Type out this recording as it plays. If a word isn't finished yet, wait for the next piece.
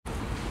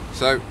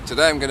So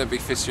today I'm going to be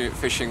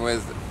fishing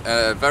with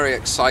a very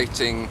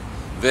exciting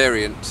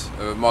variant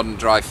of a modern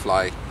dry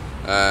fly.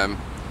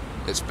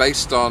 It's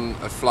based on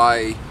a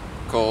fly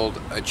called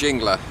a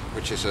jingler,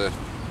 which is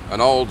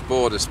an old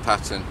borders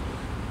pattern,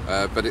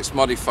 but it's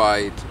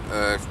modified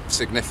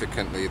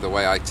significantly the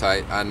way I tie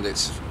it, and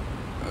it's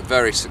a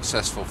very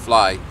successful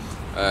fly,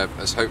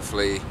 as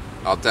hopefully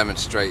I'll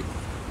demonstrate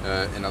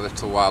in a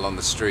little while on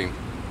the stream.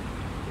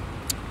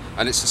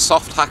 And it's a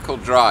soft hackle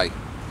dry,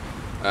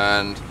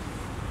 and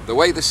the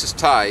way this is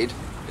tied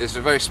is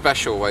a very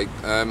special way.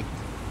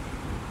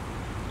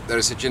 There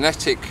is a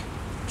genetic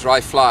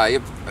dry fly,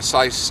 a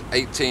size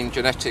 18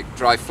 genetic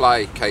dry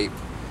fly cape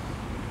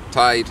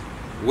tied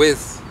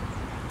with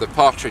the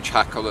partridge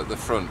hackle at the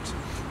front.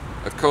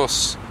 Of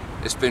course,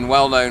 it's been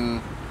well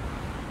known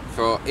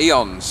for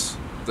eons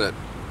that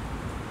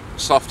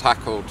soft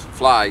hackled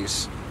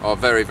flies are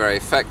very, very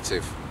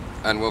effective,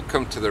 and we'll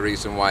come to the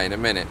reason why in a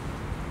minute.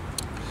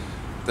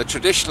 The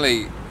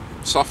traditionally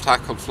soft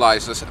hackled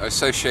flies are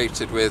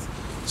associated with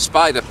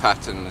spider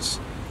patterns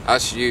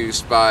as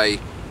used by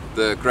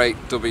the great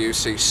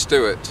W.C.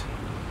 Stewart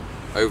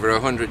over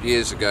 100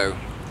 years ago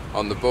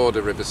on the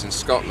border rivers in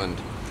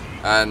Scotland.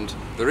 And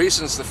the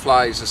reasons the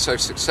flies are so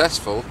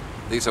successful,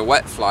 these are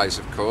wet flies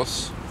of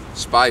course,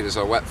 spiders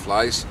are wet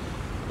flies.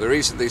 The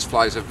reason these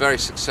flies are very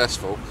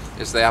successful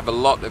is they have a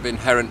lot of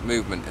inherent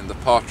movement in the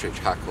partridge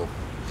hackle.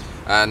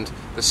 And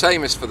the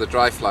same is for the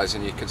dry flies,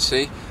 and you can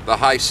see the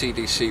high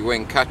CDC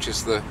wing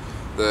catches the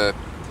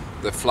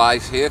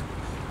flies here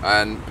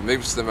and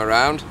moves them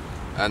around,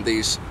 and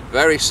these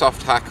very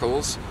soft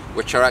hackles,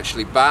 which are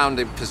actually bound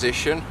in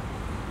position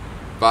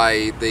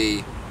by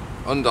the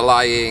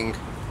underlying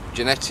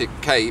genetic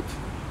cape,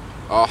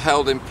 are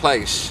held in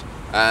place,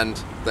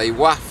 and they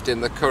waft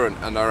in the current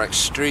and are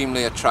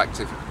extremely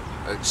attractive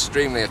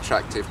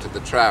to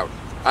the trout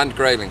and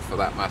grayling for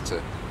that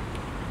matter.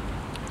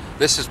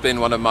 This has been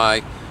one of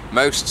my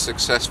most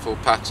successful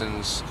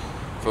patterns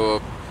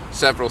for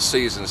several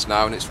seasons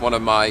now, and it's one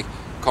of my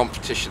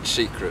competition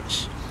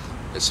secrets.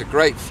 It's a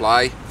great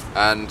fly,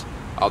 and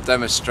I'll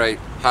demonstrate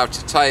how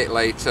to tie it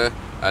later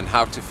and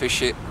how to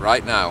fish it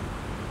right now.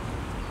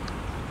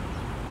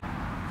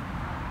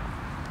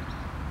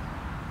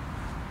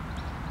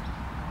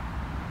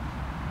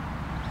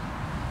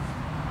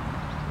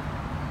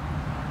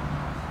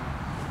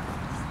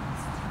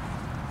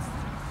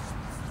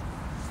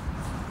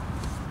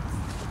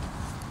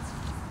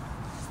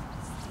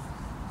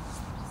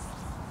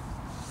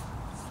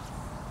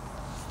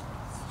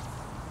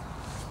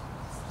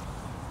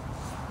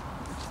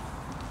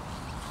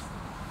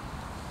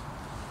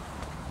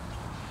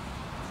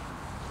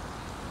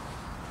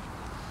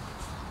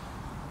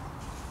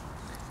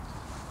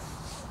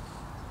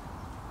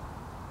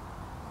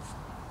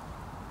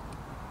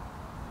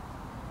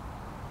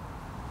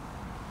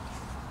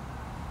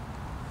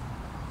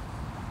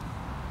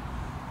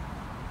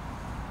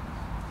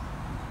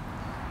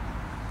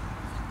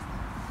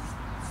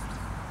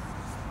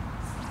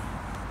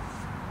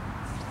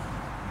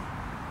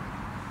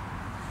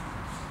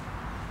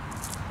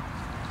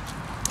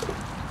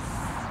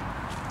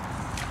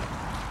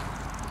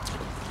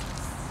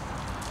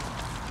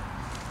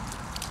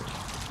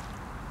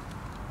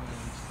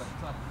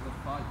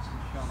 Fights in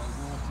shallow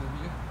water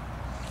here.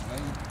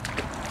 Again,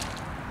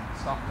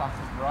 soft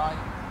hackle dry.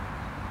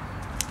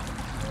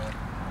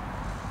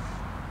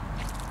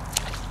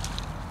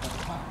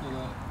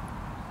 Spectacular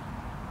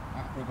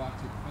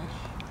acrobatic fish.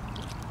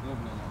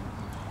 Lovely little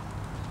fish.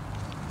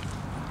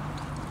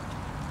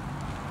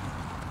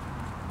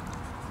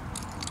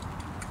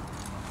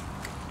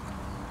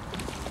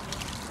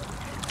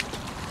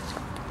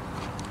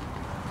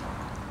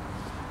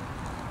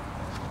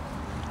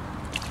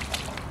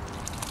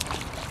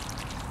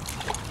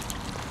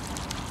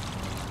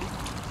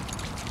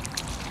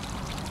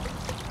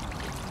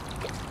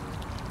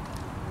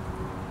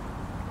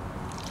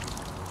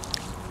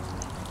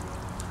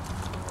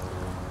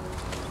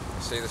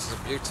 See, this is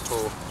a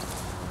beautiful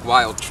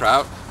wild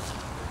trout.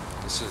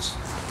 This is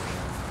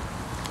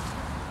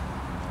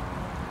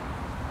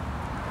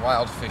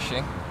wild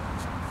fishing,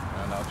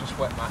 and I'll just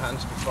wet my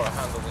hands before I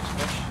handle this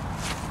fish.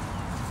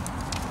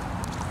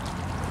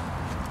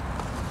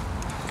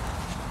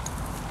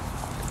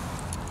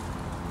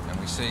 And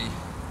we see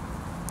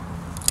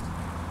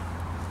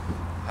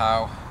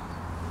how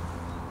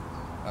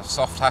a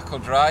soft hackle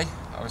dry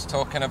I was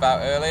talking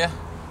about earlier,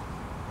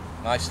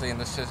 nicely in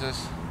the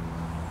scissors.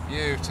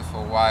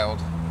 Beautiful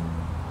wild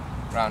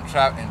brown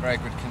trout in very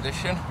good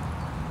condition,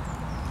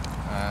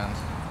 and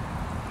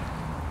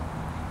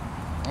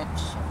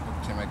oops, I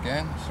hooked him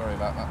again. Sorry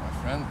about that, my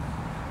friend.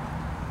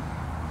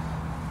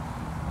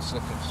 I'll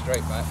slip him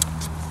straight back.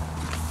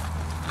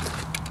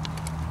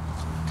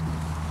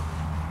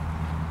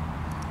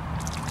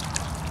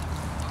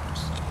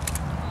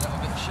 A little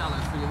bit shallow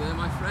for you there,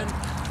 my friend.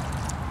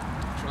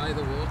 Try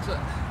the water.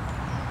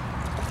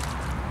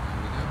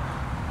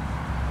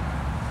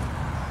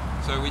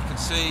 So we can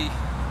see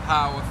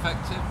how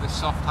effective the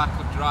soft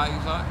hackled dry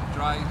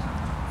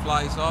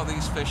flies are.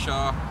 These fish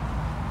are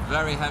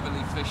very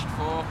heavily fished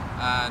for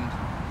and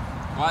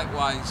quite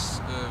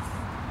wise of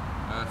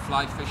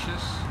fly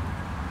fishers,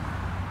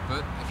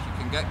 but if you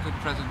can get good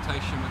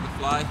presentation with the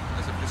fly,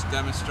 as I've just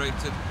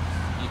demonstrated,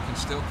 you can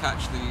still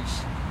catch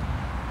these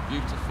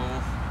beautiful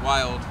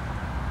wild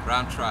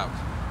brown trout.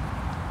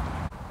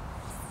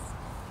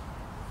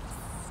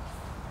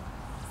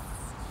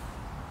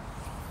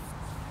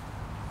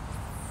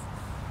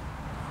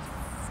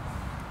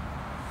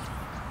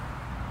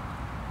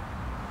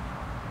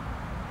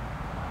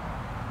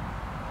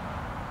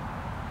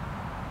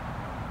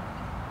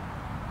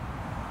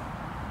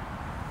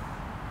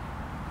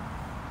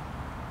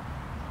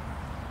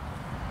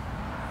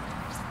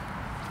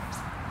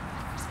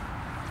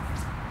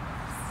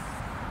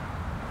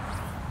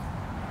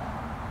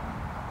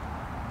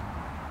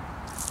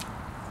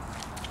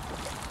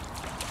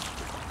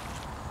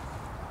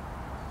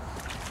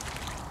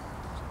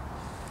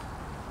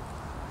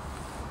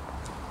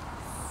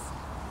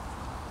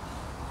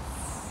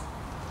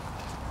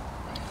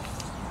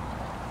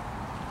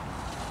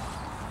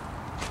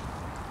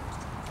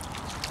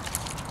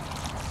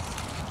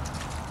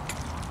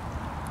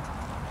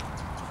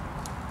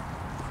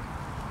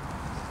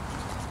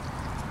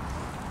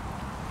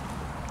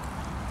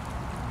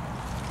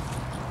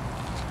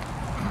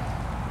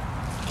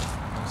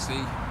 See,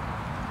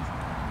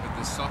 with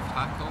the soft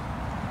hackle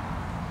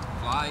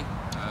fly,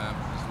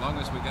 as long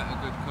as we get a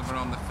good cover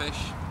on the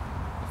fish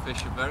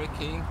are very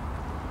keen.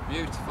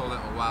 Beautiful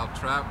little wild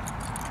trout.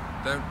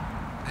 Don't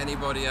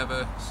anybody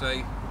ever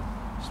say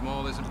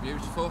small isn't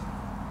beautiful.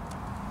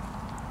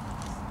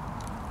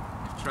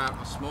 Trout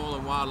are small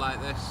and wild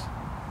like this,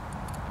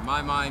 in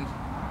my mind,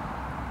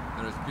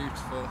 they're as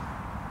beautiful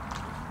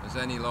as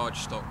any large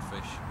stocked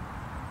fish.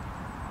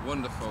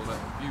 Wonderful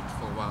little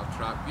beautiful wild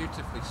trout,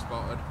 beautifully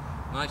spotted.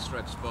 Nice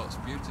red spots,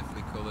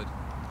 beautifully coloured,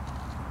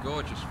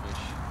 gorgeous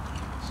fish.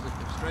 Slip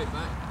it straight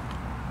back.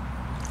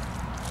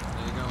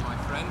 There you go, my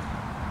friend.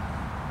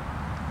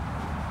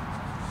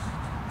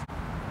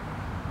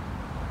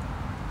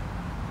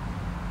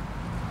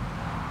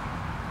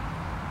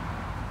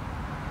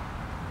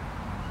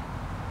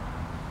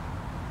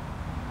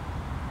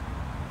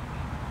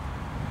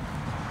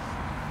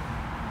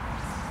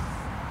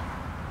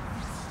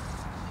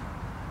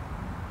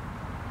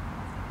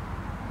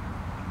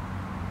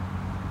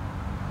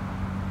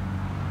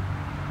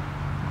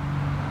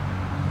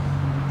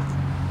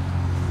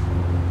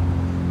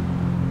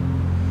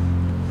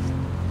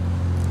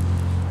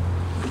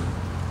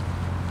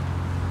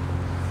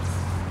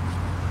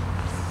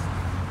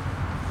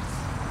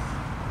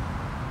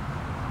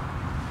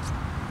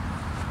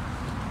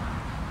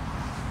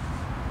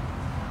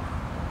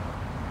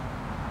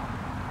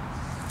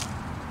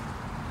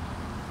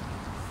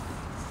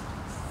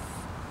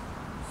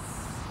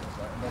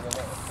 Another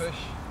little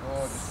fish,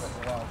 gorgeous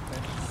little wild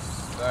fish.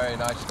 Very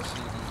nice to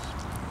see these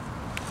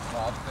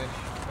wild fish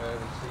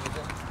early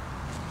season.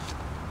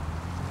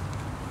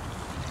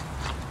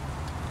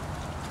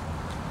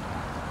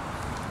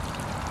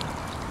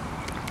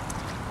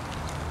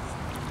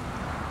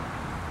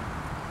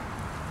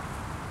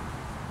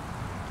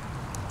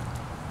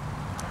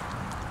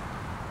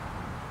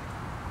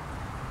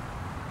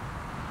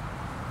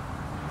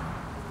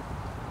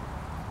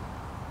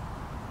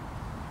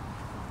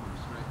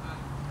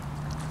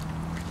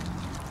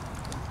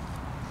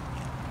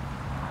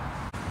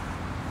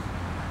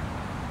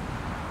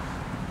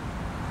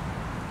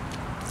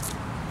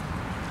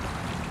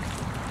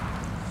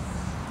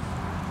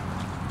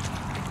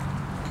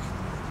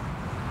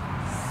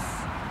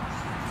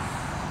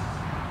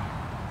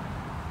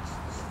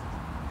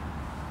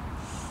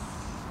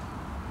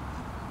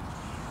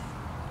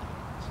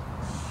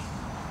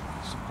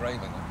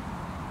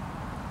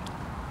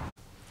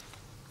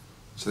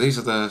 So these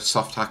are the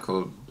soft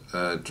hackle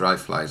dry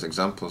flies,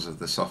 examples of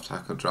the soft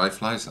hackle dry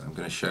flies that I'm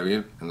going to show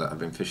you and that I've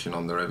been fishing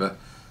on the river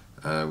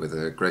with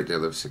a great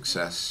deal of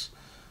success.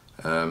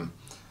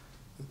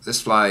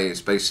 This fly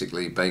is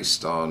basically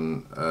based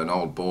on an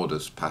old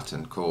borders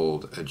pattern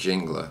called a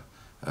jingler,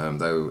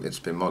 though it's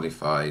been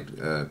modified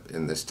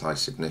in this tie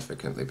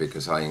significantly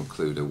because I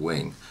include a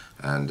wing,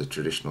 and a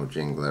traditional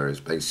jingler is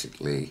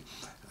basically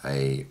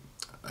a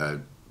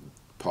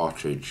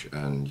partridge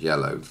and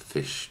yellow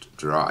fished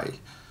dry.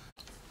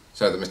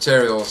 So the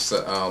materials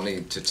that I'll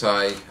need to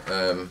tie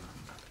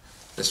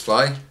this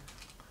fly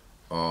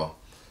are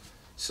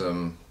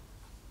some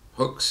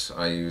hooks.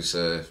 I use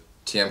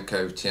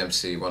TMCO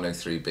TMC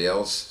 103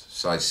 BLs,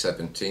 size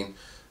 17.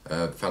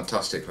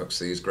 Fantastic hooks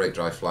these, great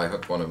dry fly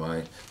hook, one of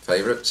my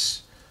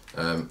favourites.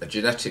 A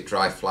genetic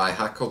dry fly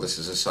hackle, this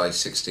is a size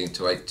 16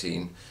 to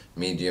 18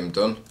 medium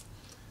done.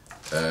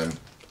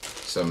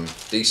 Some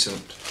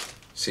decent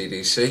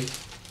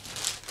CDC,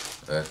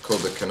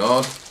 called the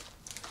canard.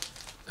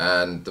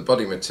 And the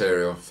body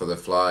material for the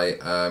fly,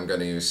 I'm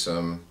going to use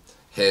some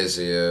hare's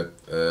ear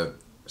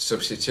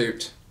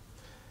substitute,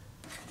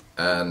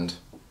 and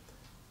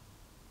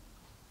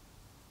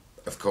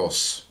of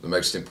course the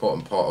most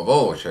important part of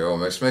all, which I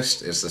almost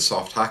missed, is the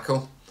soft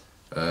hackle.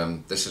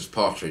 This is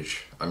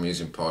partridge. I'm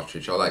using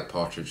partridge. I like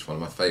partridge, one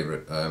of my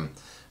favourite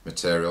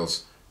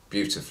materials,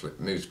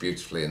 moves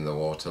beautifully in the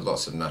water,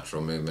 lots of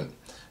natural movement,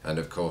 and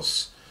of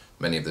course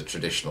many of the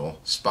traditional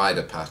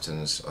spider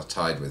patterns are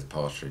tied with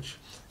partridge,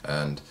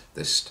 and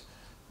this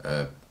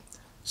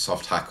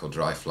soft hackle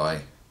dry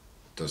fly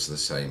does the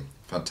same.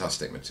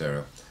 Fantastic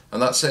material.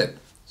 And that's it.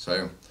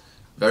 So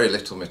very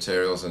little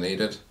materials are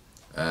needed,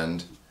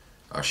 and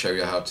I'll show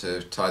you how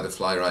to tie the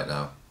fly right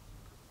now.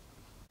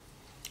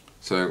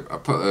 So I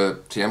put a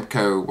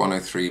Tiemco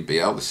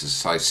 103BL, this is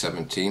size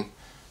 17.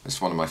 It's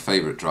one of my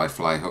favourite dry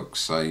fly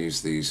hooks. I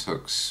use these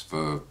hooks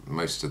for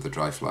most of the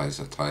dry flies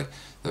I tie.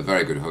 They're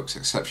very good hooks,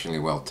 exceptionally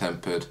well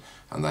tempered,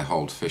 and they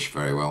hold fish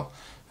very well.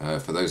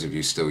 For those of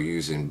you still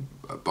using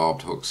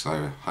barbed hooks,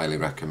 I highly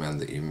recommend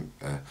that you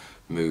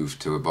move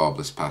to a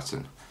barbless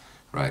pattern.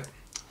 Right,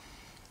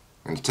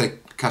 I'm going to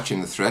catch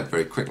in the thread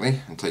very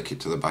quickly and take it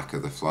to the back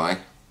of the fly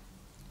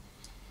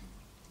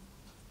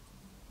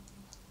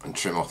and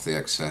trim off the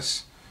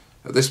excess.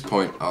 At this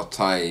point I'll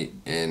tie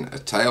in a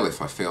tail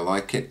if I feel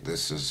like it.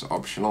 This is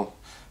optional.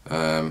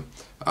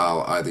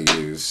 I'll either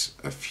use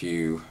a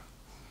few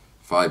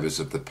fibres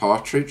of the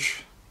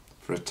partridge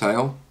for a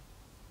tail,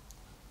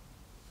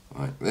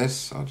 like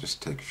this. I'll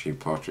just take a few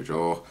partridge,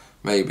 or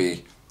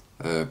maybe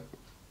a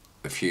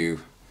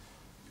few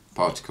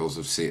particles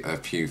of a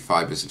few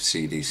fibres of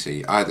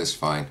CDC. Either's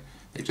fine.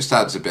 It just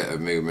adds a bit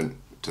of movement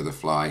to the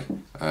fly.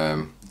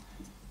 I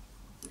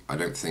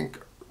don't think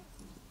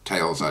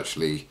tails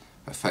actually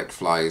affect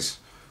flies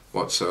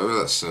whatsoever.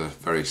 That's a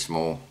very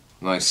small,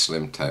 nice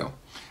slim tail.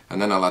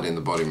 And then I'll add in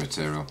the body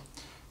material,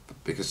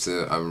 because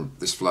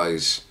this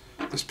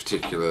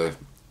particular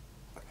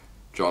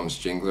John's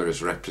Jingler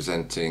is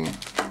representing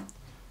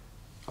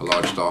a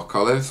large dark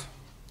olive.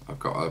 I've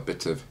got a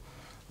bit of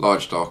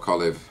large dark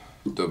olive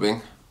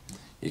dubbing.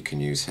 You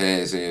can use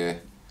hare's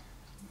ear,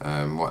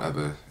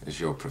 whatever is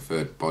your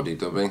preferred body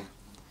dubbing.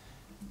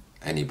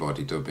 Any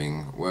body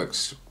dubbing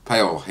works.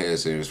 Pale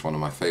hare's ear is one of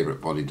my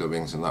favourite body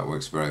dubbings, and that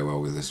works very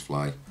well with this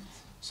fly.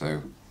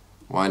 So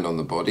wind on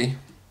the body,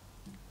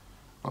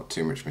 not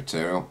too much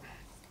material,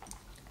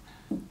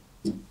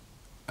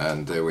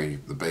 and there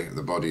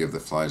the body of the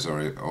fly is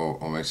already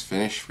almost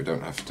finished. We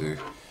don't have to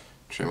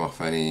trim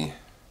off any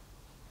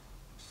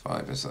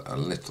fibres that are a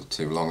little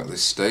too long at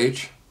this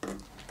stage.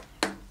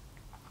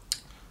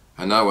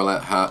 And now we'll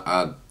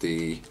add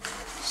the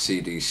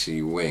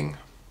CDC wing.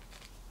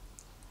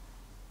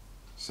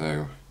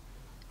 So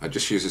I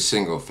just use a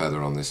single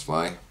feather on this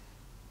fly.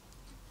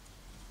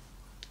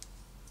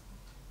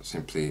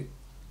 Simply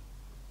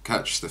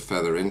catch the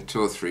feather in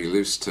 2 or 3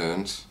 loose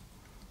turns,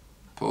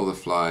 pull the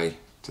fly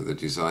to the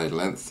desired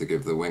length to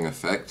give the wing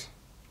effect.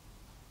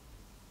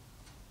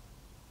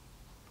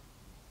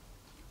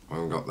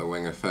 When we've got the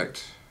wing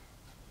effect,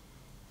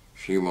 a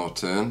few more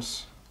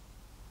turns,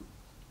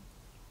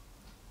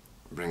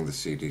 bring the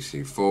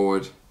CDC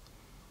forward,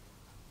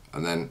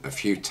 and then a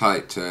few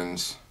tight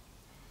turns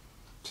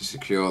to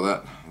secure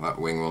that. That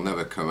wing will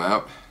never come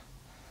out,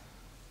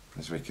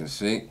 as we can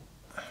see.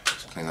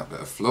 Just clean that bit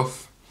of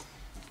fluff,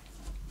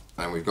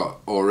 and we've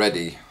got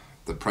already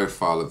the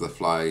profile of the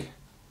fly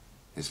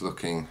is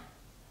looking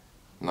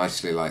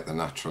nicely like the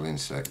natural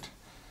insect.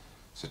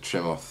 So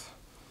trim off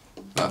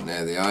that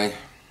near the eye.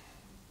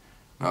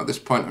 Now at this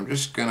point I'm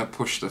just going to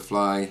push the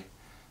fly,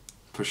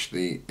 push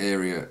the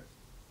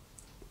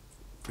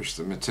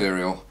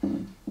material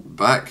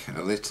back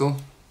a little,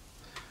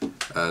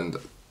 and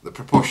the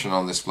proportion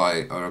on this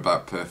fly are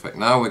about perfect.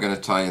 Now we're going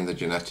to tie in the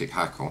genetic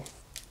hackle.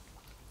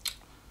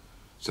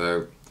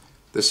 So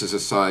this is a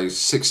size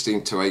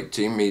 16 to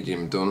 18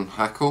 medium done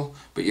hackle,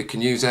 but you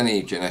can use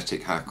any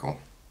genetic hackle.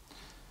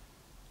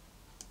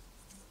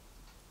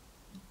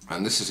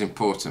 And this is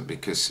important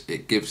because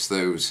it gives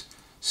those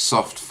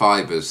soft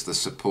fibres the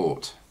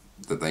support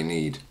that they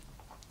need.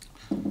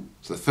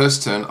 So the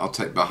first turn I'll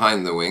take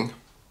behind the wing,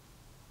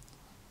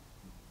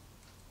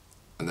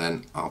 and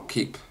then I'll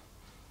keep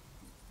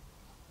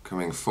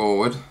coming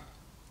forward.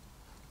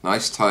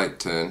 Nice tight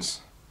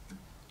turns.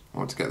 I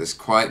want to get this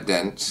quite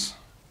dense.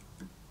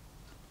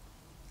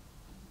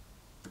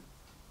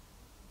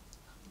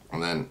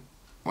 And then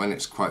when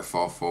it's quite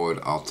far forward,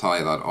 I'll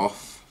tie that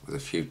off with a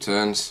few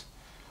turns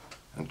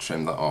and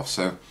trim that off.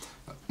 So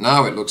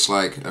now it looks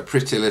like a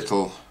pretty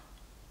little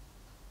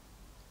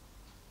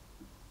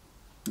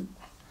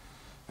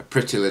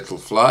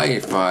fly.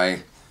 If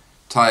I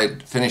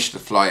finished the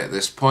fly at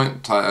this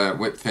point,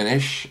 whip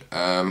finish,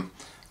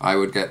 I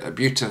would get a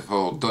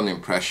beautiful done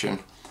impression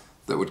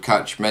that would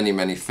catch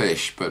many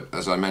fish. But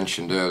as I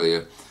mentioned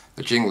earlier,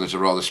 the jingler is a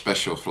rather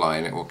special fly,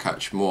 and it will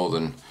catch more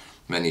than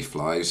many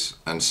flies.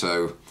 And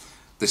so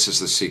this is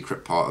the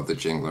secret part of the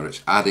jingler.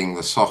 It's adding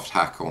the soft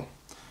hackle,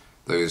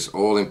 those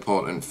all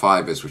important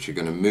fibres which are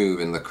going to move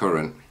in the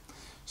current.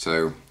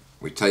 So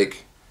we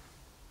take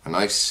a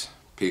nice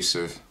piece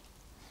of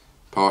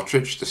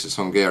partridge. This is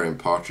Hungarian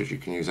partridge. You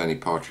can use any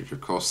partridge, of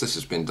course. This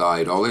has been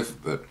dyed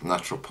olive, but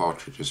natural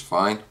partridge is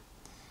fine.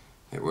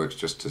 It works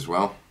just as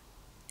well.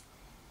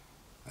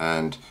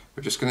 And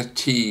we're just going to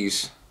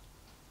tease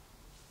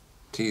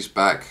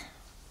back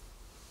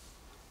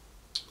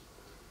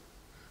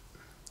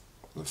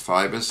the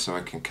fibres so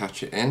I can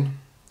catch it in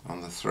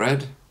on the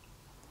thread,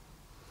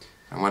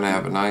 and when I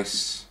have a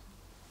nice,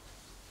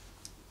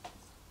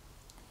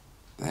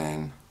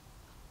 then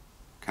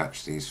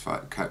catch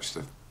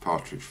the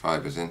partridge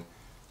fibres in.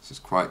 This is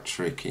quite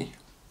tricky.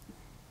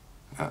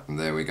 And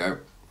there we go,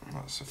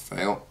 that's a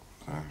fail.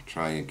 So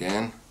try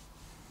again.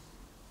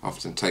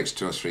 Often takes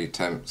 2 or 3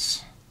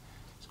 attempts.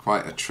 It's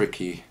quite a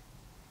tricky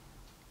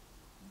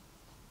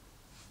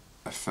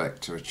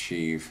effect to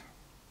achieve,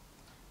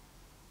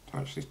 to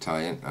actually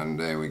tie in, and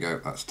there we go,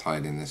 that's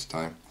tied in this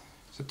time.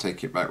 So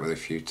take it back with a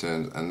few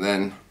turns, and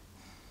then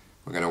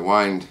we're going to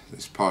wind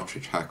this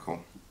partridge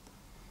hackle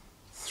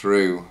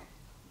through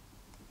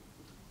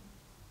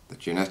the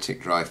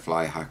genetic dry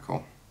fly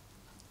hackle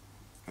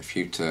a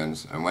few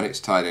turns, and when it's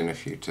tied in a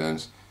few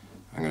turns,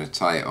 I'm going to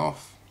tie it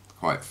off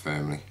quite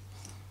firmly.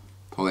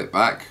 Pull it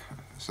back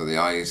so the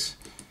eyes,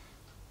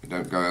 you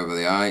don't go over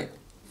the eye.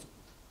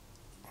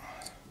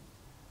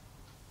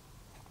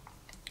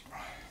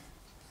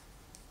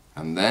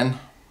 And then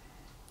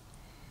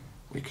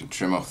we can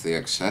trim off the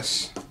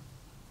excess.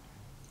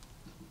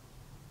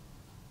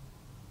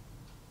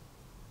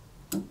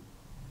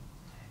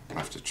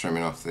 After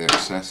trimming off the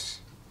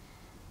excess,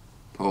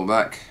 pull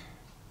back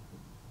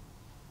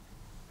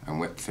and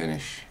whip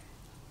finish.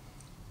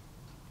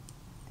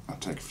 I'll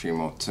take a few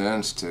more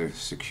turns to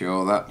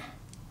secure that.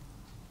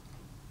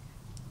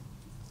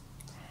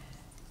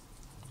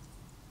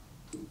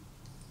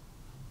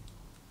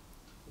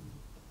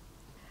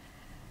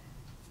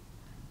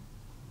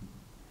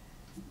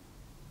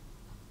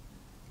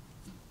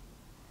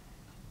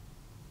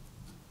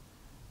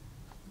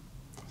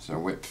 So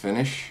whip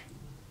finish,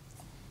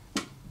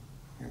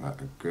 give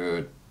that a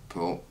good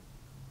pull,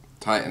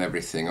 tighten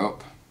everything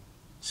up,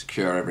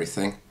 secure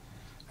everything,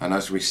 and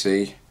as we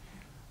see,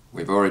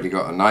 we've already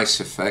got a nice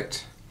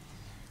effect.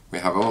 We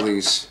have all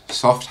these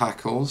soft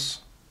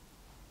hackles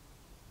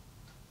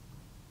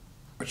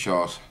which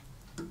are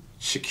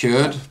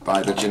secured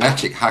by the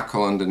genetic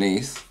hackle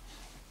underneath,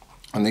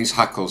 and these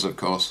hackles of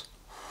course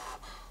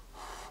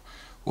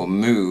will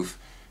move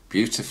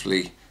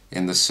beautifully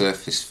in the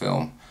surface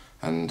film.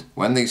 And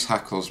when these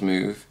hackles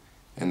move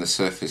in the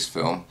surface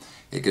film,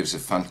 it gives a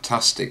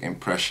fantastic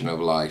impression of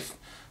life.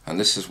 And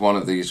this is one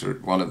of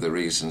the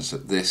reasons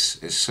that this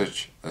is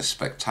such a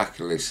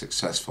spectacularly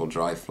successful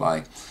dry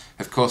fly.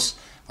 Of course,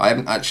 I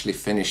haven't actually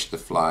finished the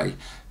fly.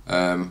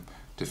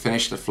 To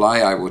finish the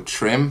fly, I will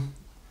trim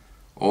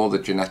all the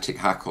genetic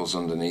hackles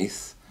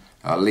underneath.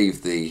 I'll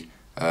leave the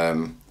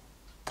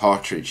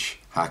partridge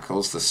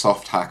hackles, the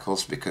soft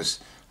hackles, because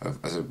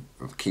as I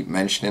keep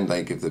mentioning,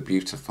 they give the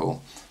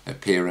beautiful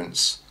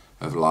appearance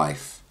of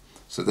life.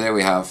 So there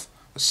we have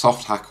a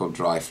soft hackled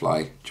dry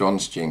fly,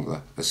 John's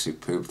Jingler, a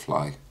superb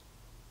fly.